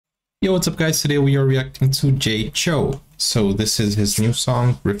Yo, what's up guys? Today we are reacting to Jay Chou. So this is his new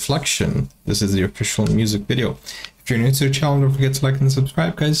song, Reflection. This is the official music video. If you're new to the channel, don't forget to like and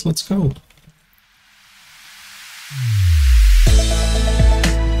subscribe, guys. Let's go.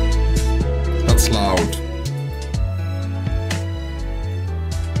 That's loud.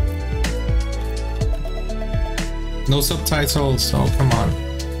 No subtitles, oh come on.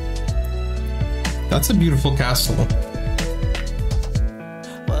 That's a beautiful castle.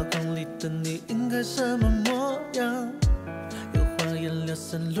 的你应该什么模样？有花颜料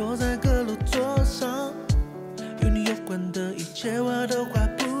散落在阁楼桌上，与你有关的一切我都画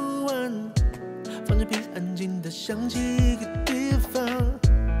不完，放着片安静的想起一个地方，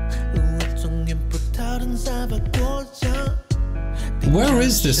我从眼不逃灯洒把过江。Where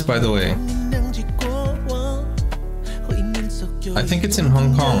is this, by the way? I think it's in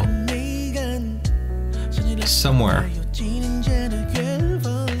Hong Kong. Somewhere.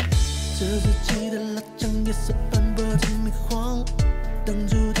 这自己的拉长夜色斑驳着迷惘，当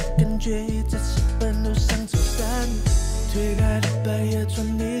初的感觉已在石板路上走散，推开的百叶窗，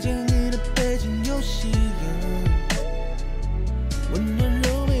你经历的背景有夕阳，温暖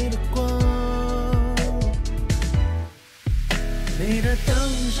柔美的光。你的倒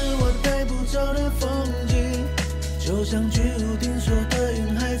影是我带不走的风景，就像居无定所的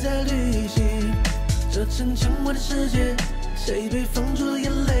云还在旅行。这成千万的世界，谁被放出了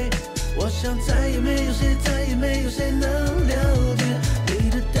眼泪？ 我想再也没有谁，再也没有谁能了解你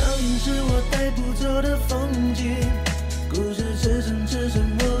的倒影是我带不走的风景。故事只剩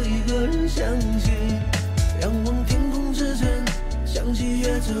我一个人相信。仰望天空之城，想起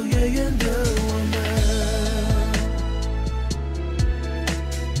越走越远的我们。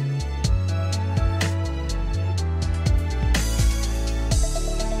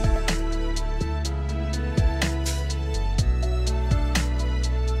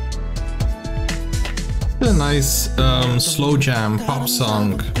 A nice slow jam pop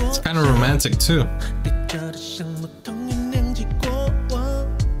song. It's kind of romantic too.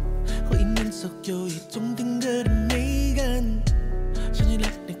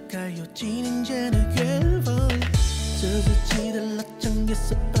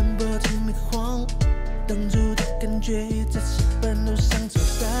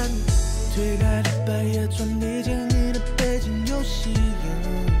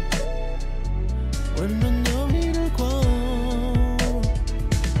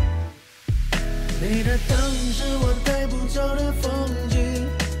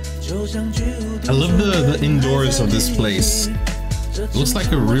 I love the indoors of this place. It looks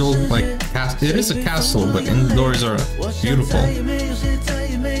like a real castle. It is a castle, but indoors are beautiful.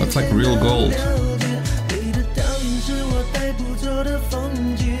 Looks like real gold.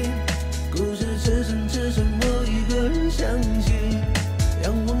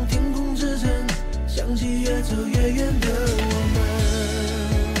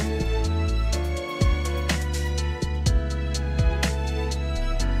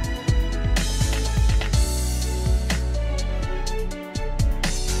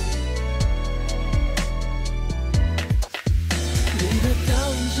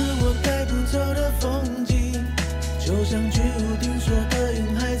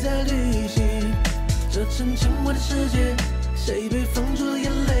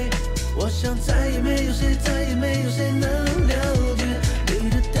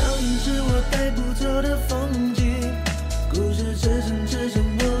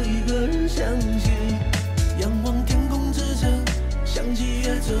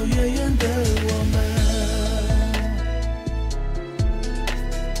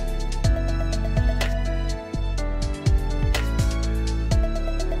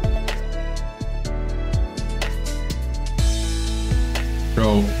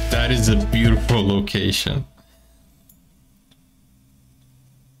 Bro, that is a beautiful location.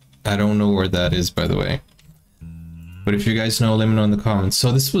 I don't know where that is, by the way. But if you guys know, let me know in the comments.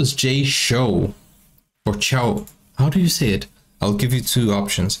 So this was Jay Chou or Chou. How do you say it? I'll give you two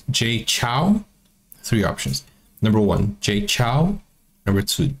options. Jay Chou, three options. Number one, Jay Chou. Number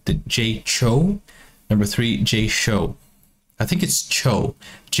two, Jay Chou. Number three, Jay Chou. I think it's Chou.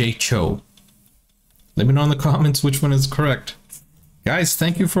 Jay Chou. Let me know in the comments which one is correct. Guys,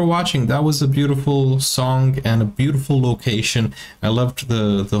 thank you for watching. That was a beautiful song and a beautiful location. I loved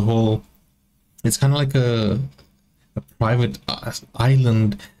the whole... It's kind of like a private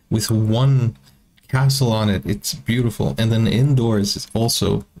island with one castle on it. It's beautiful. And then indoors is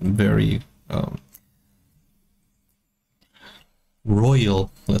also very royal,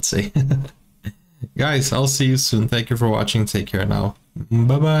 let's say. Guys, I'll see you soon. Thank you for watching. Take care now.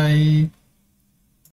 Bye-bye.